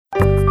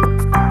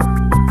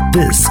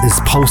This is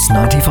Pulse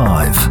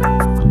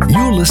 95.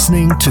 You're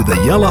listening to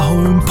the Yellow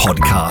Home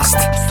Podcast.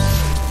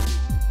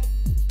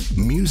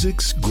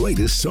 Music's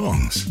greatest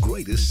songs.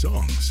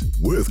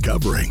 Worth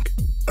covering.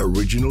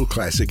 Original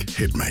classic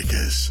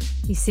hitmakers.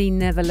 You see,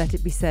 never let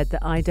it be said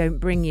that I don't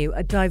bring you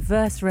a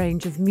diverse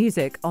range of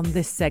music on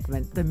this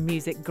segment, the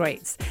Music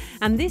Greats.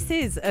 And this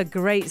is a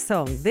great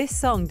song. This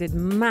song did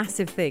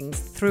massive things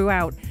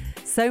throughout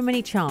so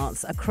many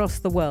charts across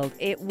the world.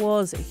 It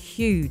was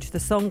huge. The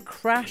song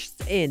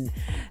crashed in.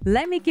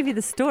 Let me give you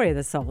the story of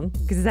the song,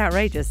 because it's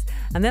outrageous.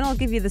 And then I'll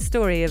give you the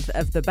story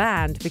of the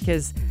band,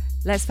 because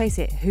let's face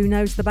it, who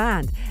knows the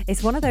band?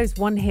 It's one of those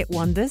one-hit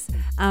wonders,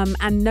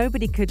 and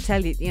nobody could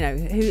tell you,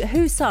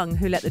 who sung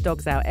Who Let the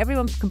Dogs Out.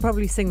 Everyone can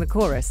probably sing the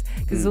chorus,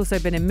 because it's also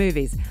been in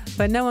movies,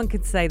 but no one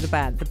could say the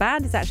band. The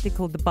band is actually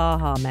called the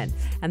Baha Men,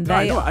 and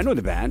they. I know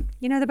the band.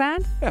 You know the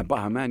band? Yeah,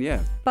 Baha Men.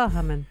 Yeah.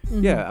 Baha Men.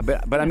 Mm-hmm. Yeah,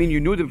 but I mean, you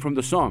knew them from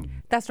the song.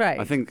 That's right.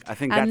 I think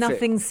and that's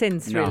nothing it.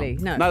 since, really.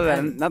 No.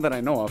 Not that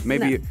I know of.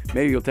 Maybe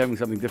you'll tell me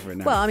something different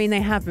now. Well, I mean,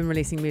 they have been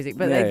releasing music,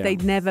 but they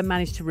never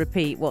managed to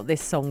repeat what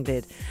this song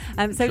did.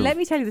 So let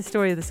me tell you the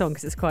story of the song,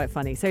 because it's quite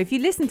funny. So if you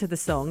listen to the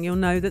song, you'll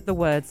know that the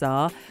words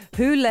are,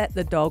 who let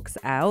the dogs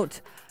out?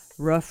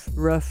 Ruff,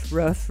 ruff,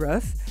 ruff,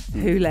 ruff.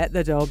 Who let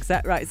the dogs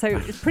out? Right, so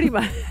it's pretty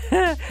much...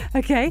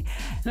 Okay,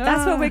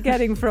 that's what we're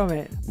getting from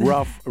it.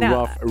 Rough. See,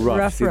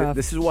 rough.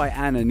 This is why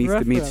Anna needs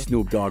to meet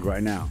Snoop Dogg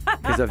right now,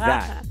 because of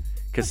that.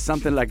 Because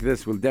something like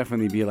this will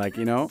definitely be like,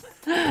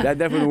 that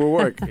definitely will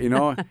work,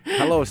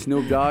 Hello,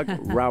 Snoop Dogg,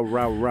 row,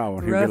 row, row.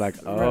 And he'll be like,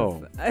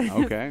 oh,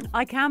 okay.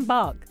 I can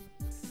bark.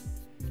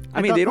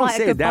 I mean, they don't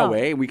say it that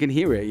way. We can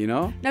hear it,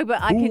 No, but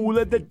I can. Who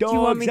let the dogs out? Do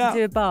you want me to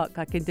do a bark?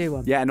 I can do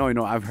one. Yeah,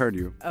 no, I've heard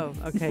you. Oh,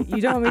 okay.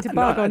 You don't want me to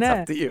bark no, on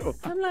air? It's up to you.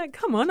 I'm like,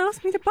 come on,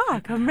 ask me to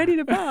bark. I'm ready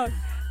to bark.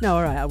 No,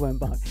 all right, I won't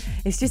bark.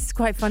 It's just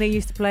quite funny. I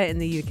used to play it in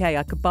the UK.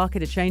 I could bark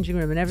at a changing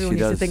room, and everyone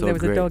used to think there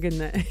was a dog in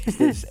there.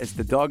 It's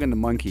the dog and the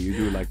monkey. You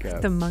do like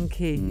the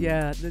monkey,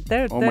 yeah.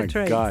 They're my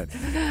traits. God.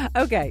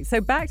 Okay, so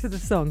back to the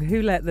song,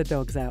 Who Let the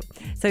Dogs Out?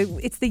 So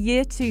it's the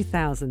year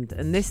 2000,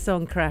 and this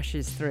song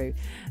crashes through.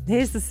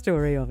 Here's the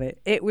story of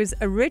it. It was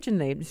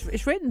originally,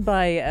 it's written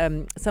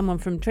by someone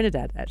from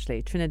Trinidad,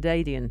 actually,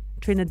 Trinidadian.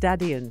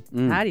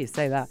 How do you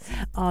say that?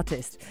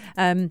 Artist.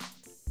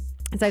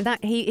 So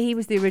that he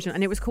was the original,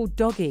 and it was called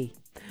Doggy.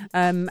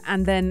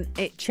 And then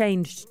it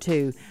changed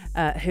to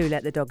Who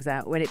Let the Dogs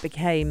Out when it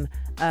became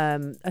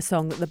a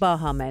song that the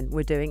Baha Men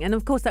were doing. And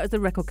of course, that was the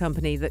record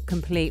company that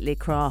completely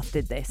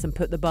crafted this and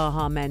put the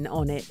Baha Men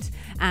on it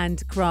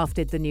and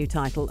crafted the new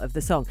title of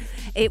the song.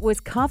 It was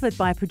covered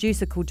by a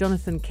producer called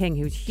Jonathan King,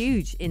 who's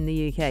huge in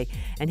the UK,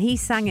 and he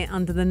sang it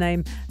under the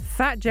name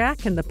Fat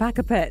Jack and the Pack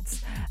of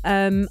Pets.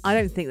 I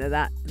don't think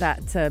that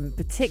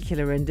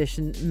particular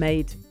rendition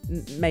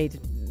made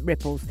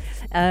ripples,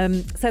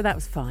 so that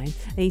was fine.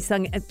 He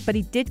sung it, but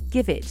he did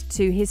give it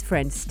to his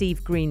friend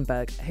Steve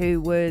Greenberg, who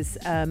was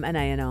an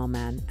A&R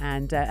man,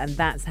 and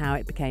that's how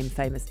it became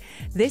famous.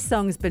 This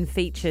song has been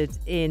featured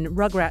in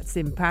Rugrats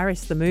in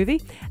Paris, the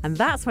movie, and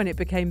that's when it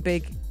became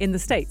big in the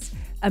States.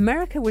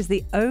 America was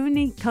the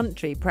only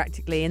country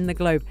practically in the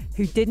globe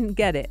who didn't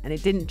get it, and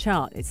it didn't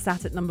chart. It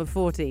sat at number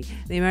 40.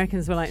 The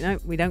Americans were like, no,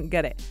 we don't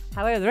get it.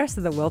 However, the rest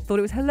of the world thought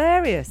it was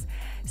hilarious.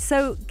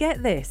 So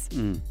get this.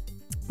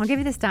 I'll give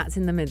you the stats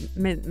in the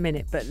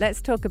minute, but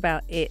let's talk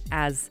about it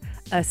as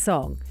a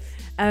song.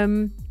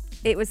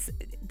 It's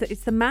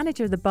the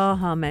manager of the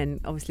Baha Men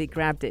obviously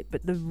grabbed it,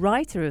 but the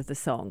writer of the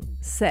song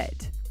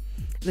said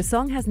the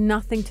song has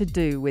nothing to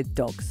do with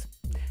dogs.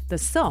 The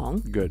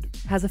song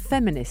has a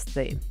feminist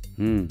theme.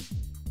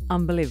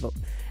 Unbelievable.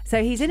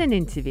 So he's in an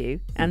interview,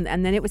 and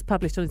then it was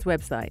published on his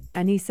website,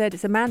 and he said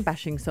it's a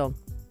man-bashing song.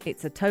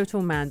 It's a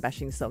total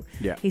man-bashing song.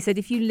 Yeah. He said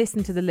if you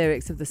listen to the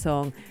lyrics of the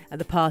song,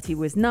 the party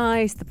was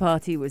nice, the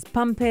party was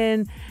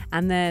pumping,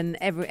 and then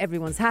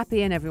everyone's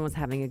happy and everyone's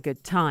having a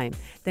good time.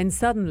 Then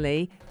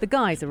suddenly the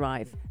guys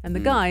arrive, and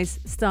the guys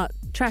start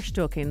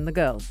trash-talking the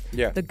girls.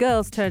 Yeah. The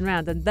girls turn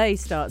around and they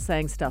start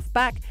saying stuff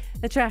back.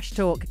 The trash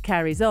talk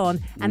carries on,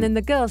 and then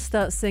the girls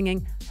start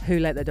singing Who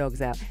Let the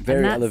Dogs Out.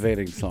 Very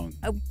elevating song.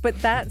 But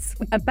that's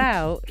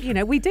about,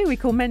 we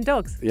call men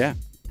dogs. Yeah.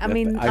 I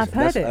mean, I've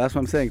heard it. That's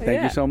what I'm saying.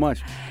 Thank you so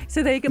much.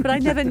 So there you go. But I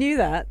never knew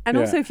that. And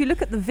also, if you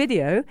look at the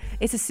video,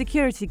 it's a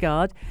security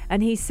guard,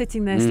 and he's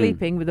sitting there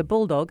sleeping with a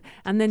bulldog,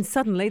 and then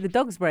suddenly the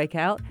dogs break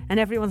out, and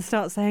everyone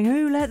starts saying,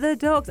 "Who let the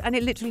dogs?" And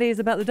it literally is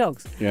about the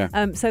dogs. Yeah.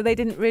 So they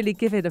didn't really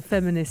give it a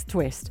feminist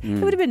twist. It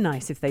would have been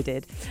nice if they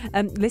did.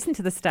 Listen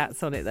to the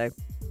stats on it, though.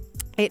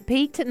 It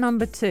peaked at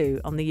number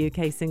 2 on the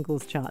UK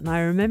singles chart, and I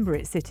remember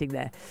it sitting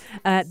there.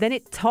 Then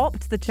it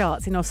topped the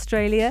charts in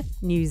Australia,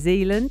 New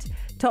Zealand,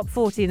 top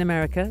 40 in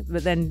America,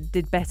 but then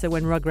did better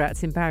when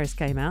Rugrats in Paris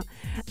came out.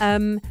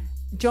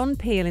 John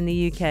Peel in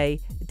the UK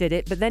did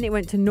it, but then it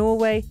went to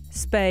Norway,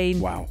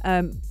 Spain,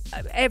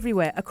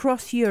 everywhere,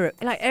 across Europe.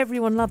 Like,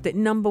 everyone loved it,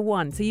 number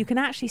 1. So you can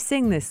actually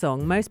sing this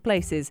song most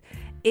places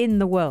in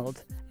the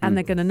world, and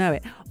they're going to know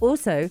it.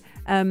 Also,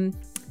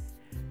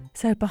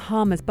 So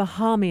Bahamas,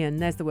 Bahamian,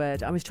 there's the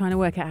word. I was trying to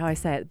work out how I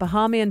say it.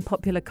 Bahamian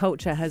popular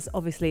culture has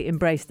obviously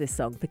embraced this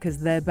song because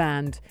their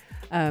band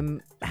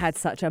had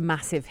such a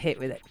massive hit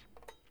with it.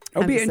 It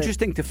would be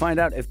interesting to find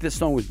out if this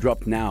song was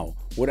dropped now.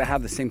 Would it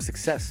have the same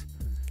success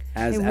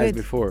as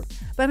before?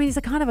 But I mean, it's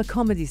a kind of a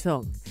comedy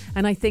song.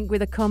 And I think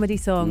with a comedy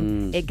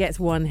song, it gets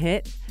one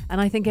hit. And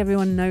I think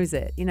everyone knows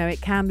it. You know, it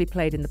can be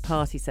played in the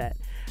party set.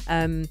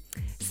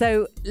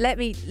 So let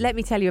me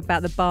tell you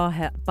about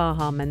the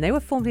Baha Men. They were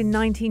formed in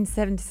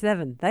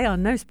 1977. They are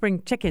no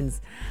spring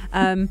chickens.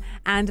 And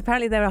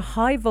apparently they're a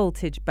high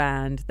voltage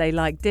band. They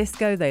like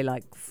disco, they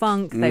like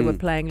funk. They were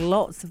playing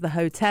lots of the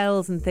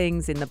hotels and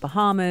things in the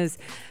Bahamas,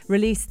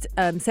 released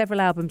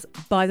several albums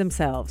by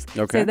themselves.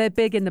 Okay. So they're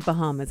big in the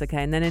Bahamas,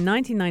 okay? And then in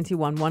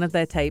 1991, one of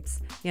their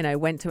tapes,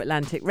 went to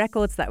Atlantic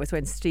Records. That was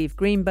when Steve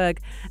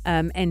Greenberg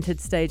entered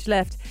Stage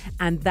Left.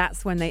 And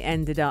that's when they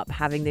ended up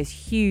having this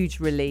huge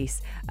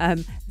release.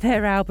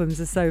 Their albums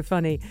are so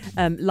funny.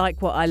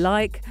 Like What I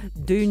Like,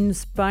 Dune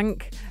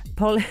Spank,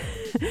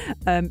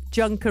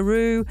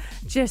 Junkaroo,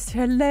 just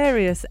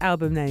hilarious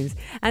album names.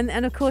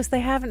 And of course, they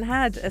haven't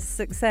had a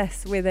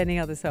success with any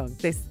other song.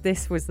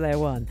 This was their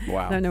one.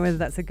 Wow. I don't know whether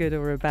that's a good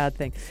or a bad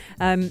thing.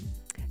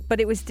 But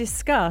it was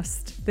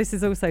discussed, this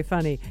is also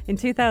funny, in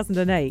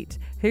 2008,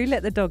 Who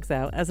Let the Dogs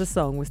Out as a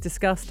song was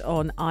discussed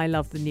on I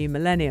Love the New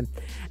Millennium.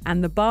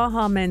 And the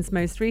Baha Men's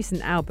most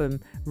recent album,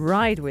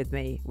 Ride With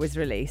Me, was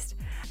released.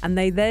 And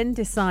they then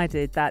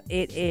decided that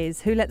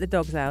Who Let the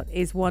Dogs Out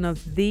is one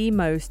of the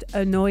most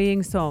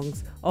annoying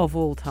songs of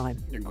all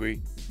time.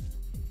 Agree.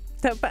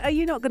 So, but are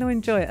you not going to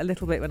enjoy it a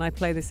little bit when I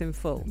play this in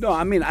full? No,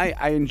 I mean,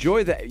 I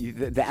enjoy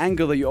the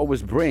angle that you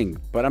always bring,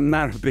 but I'm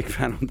not a big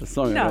fan of the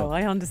song at all. No,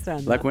 I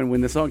understand Like that.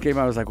 when the song came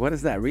out, I was like, what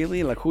is that,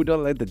 really? Like, who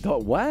don't let the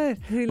dog, what?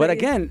 But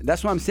again,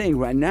 that's what I'm saying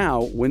right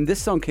now. When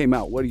this song came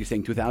out, what are you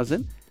saying,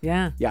 2000?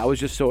 Yeah. Yeah, I was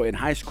just so in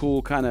high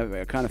school, kind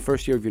of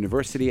first year of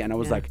university, and I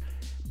was like,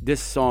 this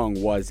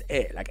song was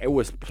it. Like, it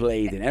was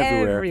played and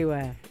everywhere.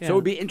 Everywhere. Yeah. So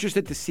I'd be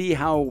interested to see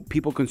how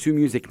people consume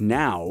music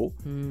now.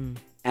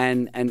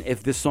 And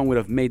if this song would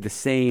have made the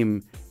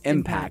same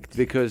impact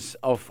because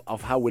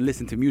of how we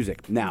listen to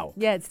music now.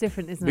 Yeah, it's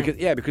different, isn't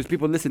it? Because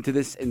people listen to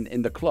this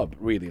in the club,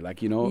 really.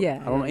 Like, Yeah,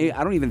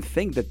 I don't even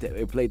think that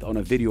it played on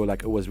a video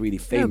like it was really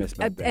famous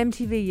back then.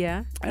 MTV,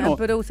 yeah. I know.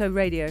 But also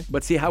radio.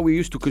 But see how we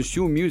used to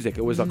consume music.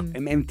 It was like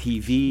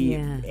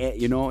MTV,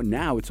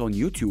 now it's on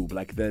YouTube.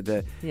 Like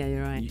Yeah,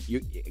 you're right.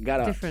 You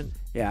gotta... Different.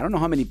 Yeah, I don't know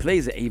how many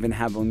plays it even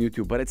have on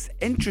YouTube, but it's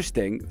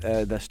interesting,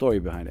 the story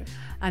behind it.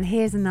 And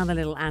here's another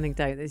little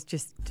anecdote that's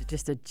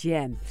just a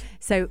gem.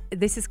 So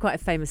this is quite a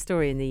famous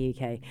story in the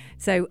UK.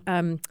 So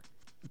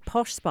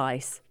Posh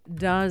Spice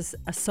does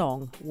a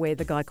song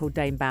with a guy called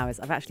Dane Bowers.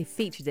 I've actually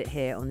featured it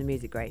here on the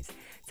Music Greats.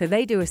 So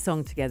they do a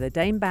song together.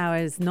 Dane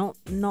Bowers, not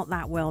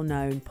that well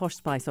known. Posh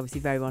Spice,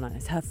 obviously very well known.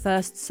 It's her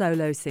first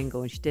solo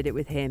single, and she did it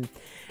with him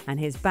and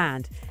his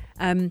band.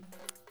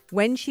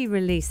 When she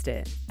released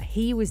it,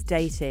 he was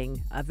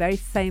dating a very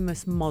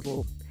famous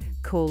model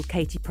called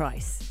Katie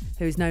Price,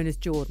 who's known as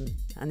Jordan,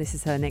 and this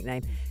is her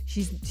nickname.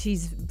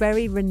 She's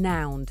very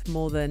renowned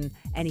more than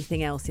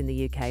anything else in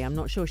the UK. I'm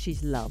not sure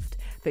she's loved,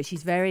 but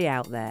she's very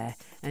out there,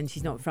 and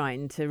she's not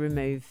frightened to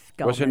remove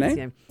garments. What's her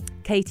name?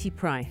 Katie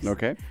Price.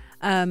 Okay.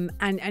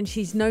 And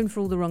she's known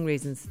for all the wrong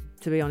reasons,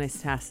 to be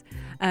honest, Hass.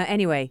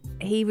 Anyway,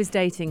 he was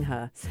dating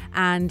her,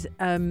 and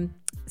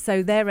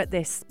so they're at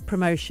this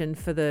promotion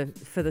for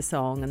the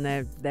song, and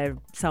they're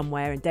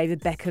somewhere, and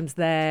David Beckham's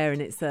there,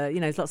 and it's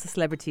there's lots of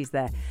celebrities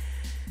there.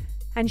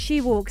 And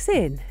she walks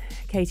in,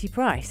 Katie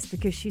Price,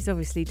 because she's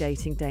obviously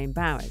dating Dane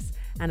Bowers.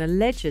 And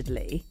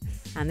allegedly,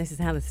 and this is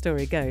how the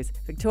story goes,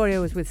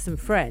 Victoria was with some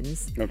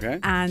friends. Okay.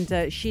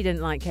 And she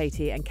didn't like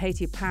Katie, and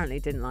Katie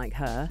apparently didn't like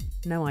her.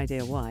 No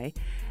idea why.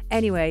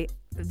 Anyway,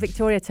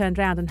 Victoria turned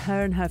around, and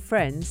her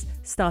friends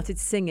started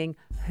singing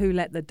Who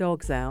Let the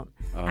Dogs Out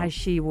as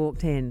she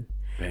walked in.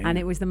 Bang. And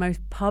it was the most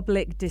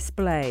public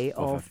display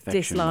of affection,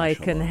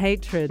 dislike and mashallah.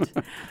 hatred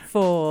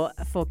for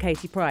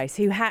Katie Price,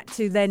 who had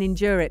to then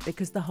endure it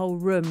because the whole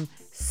room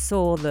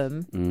saw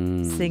them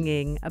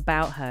singing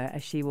about her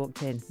as she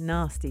walked in.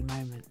 Nasty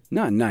moment.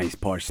 Not nice,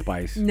 Posh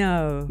Spice.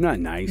 No. Not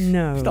nice.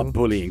 No. Stop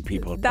bullying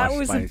people. That Posh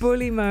was Spice. a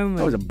bully moment.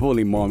 That was a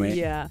bully moment.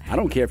 Yeah. I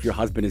don't care if your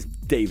husband is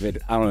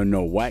David. I don't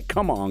know what.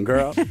 Come on,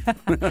 girl.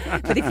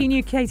 But if you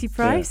knew Katie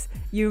Price,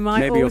 you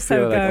might Maybe you'll also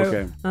feel go, like,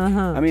 okay.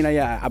 uh-huh. I mean,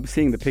 I'm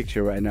seeing the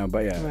picture right now,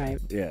 but yeah. Right.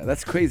 Yeah,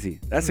 that's crazy.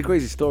 That's a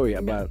crazy story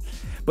about...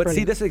 But see,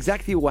 Brilliant. that's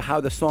exactly how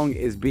the song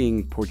is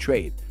being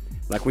portrayed.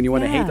 Like when you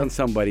want to hate on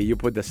somebody, you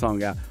put the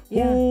song out.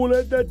 Yeah. Who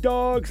let the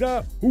dogs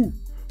out? Who?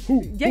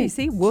 Yeah, you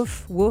see,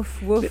 woof,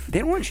 woof, woof. They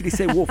don't actually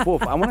say woof,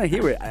 woof. I want to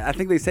hear it. I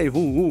think they say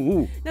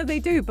who. No, they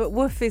do, but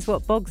woof is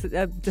what dogs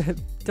do.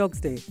 Bugs.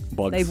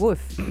 They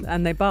woof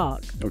and they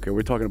bark. Okay,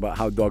 we're talking about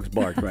how dogs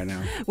bark right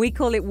now. We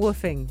call it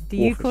woofing. Do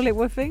you Woofing. call it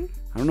woofing?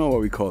 I don't know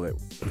what we call it.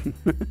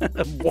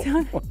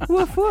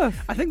 Woof,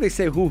 woof. I think they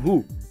say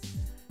who.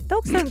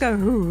 Dogs don't go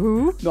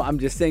hoo. No, I'm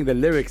just saying the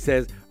lyric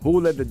says,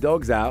 who let the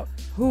dogs out?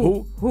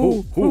 Who.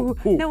 Who.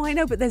 No, I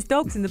know, but there's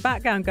dogs in the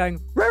background going,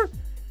 "Rrr."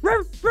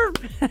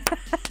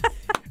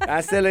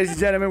 That's it, ladies and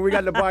gentlemen. We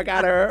got the bark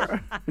out of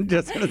her. I'm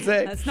just going to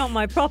say. That's not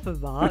my proper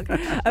bark.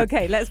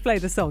 Okay, let's play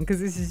the song because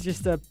this is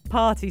just a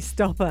party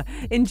stopper.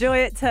 Enjoy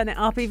it, turn it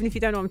up. Even if you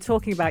don't know what I'm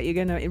talking about, you're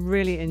going to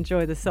really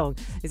enjoy the song.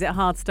 Is it a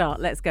hard start?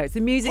 Let's go. It's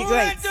the music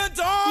great.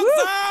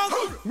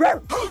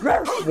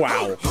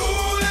 Wow.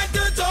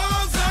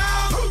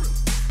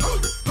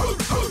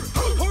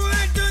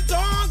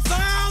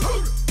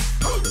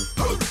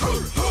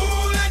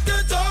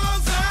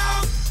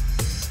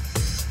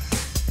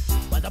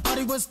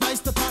 It was nice,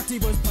 the party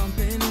was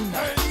pumping.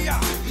 Hey, yeah.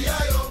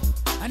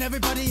 And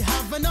everybody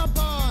having a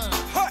ball.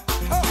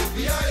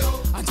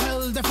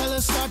 Until the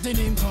fellas started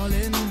name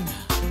calling.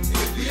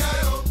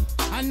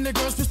 And the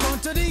girls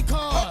respond to the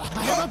call.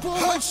 I hear a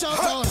woman shout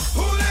out,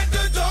 who let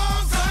the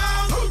dogs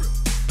out?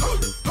 Who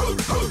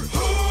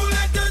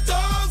let the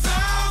dogs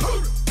out?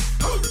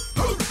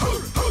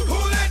 Who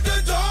let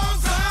the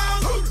dogs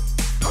out?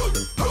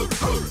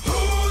 Who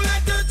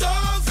let the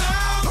dogs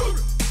out?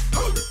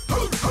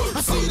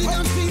 I see the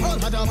young people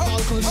had a ball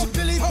cause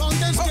Billy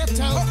Fountains get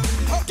out.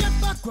 Get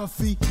back,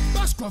 Gruffy,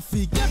 bash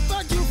Gruffy, get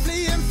back, you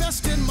flea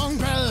infested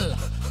mongrel.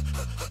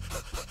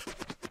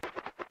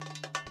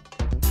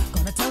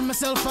 Gonna tell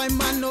myself I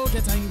man no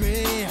get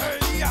angry. Hey,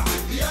 yeah.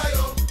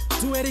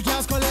 Two Eddie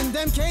cows calling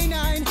them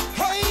K9.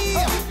 Hey,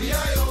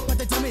 but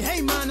they tell me,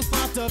 hey man, it's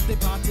part of the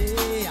party.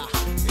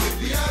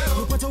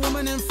 You put a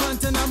woman in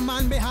front and a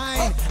man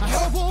behind. I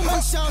heard a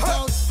woman shout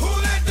out, who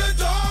let the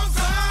dogs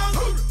out?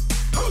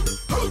 Who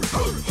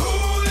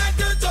let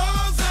the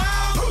dogs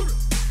out?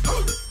 Who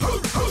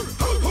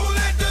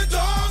let the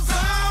dogs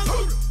out?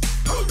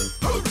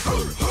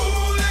 Who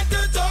let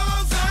the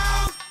dogs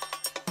out?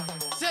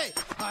 Say,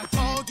 a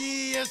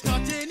doggy is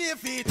nothing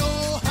if he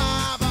don't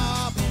have a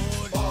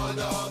bone. Oh,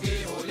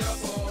 doggy, hold your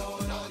bone.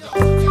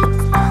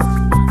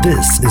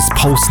 This is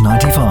Pulse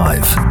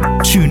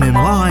 95. Tune in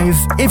live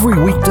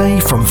every weekday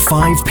from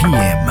 5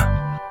 p.m.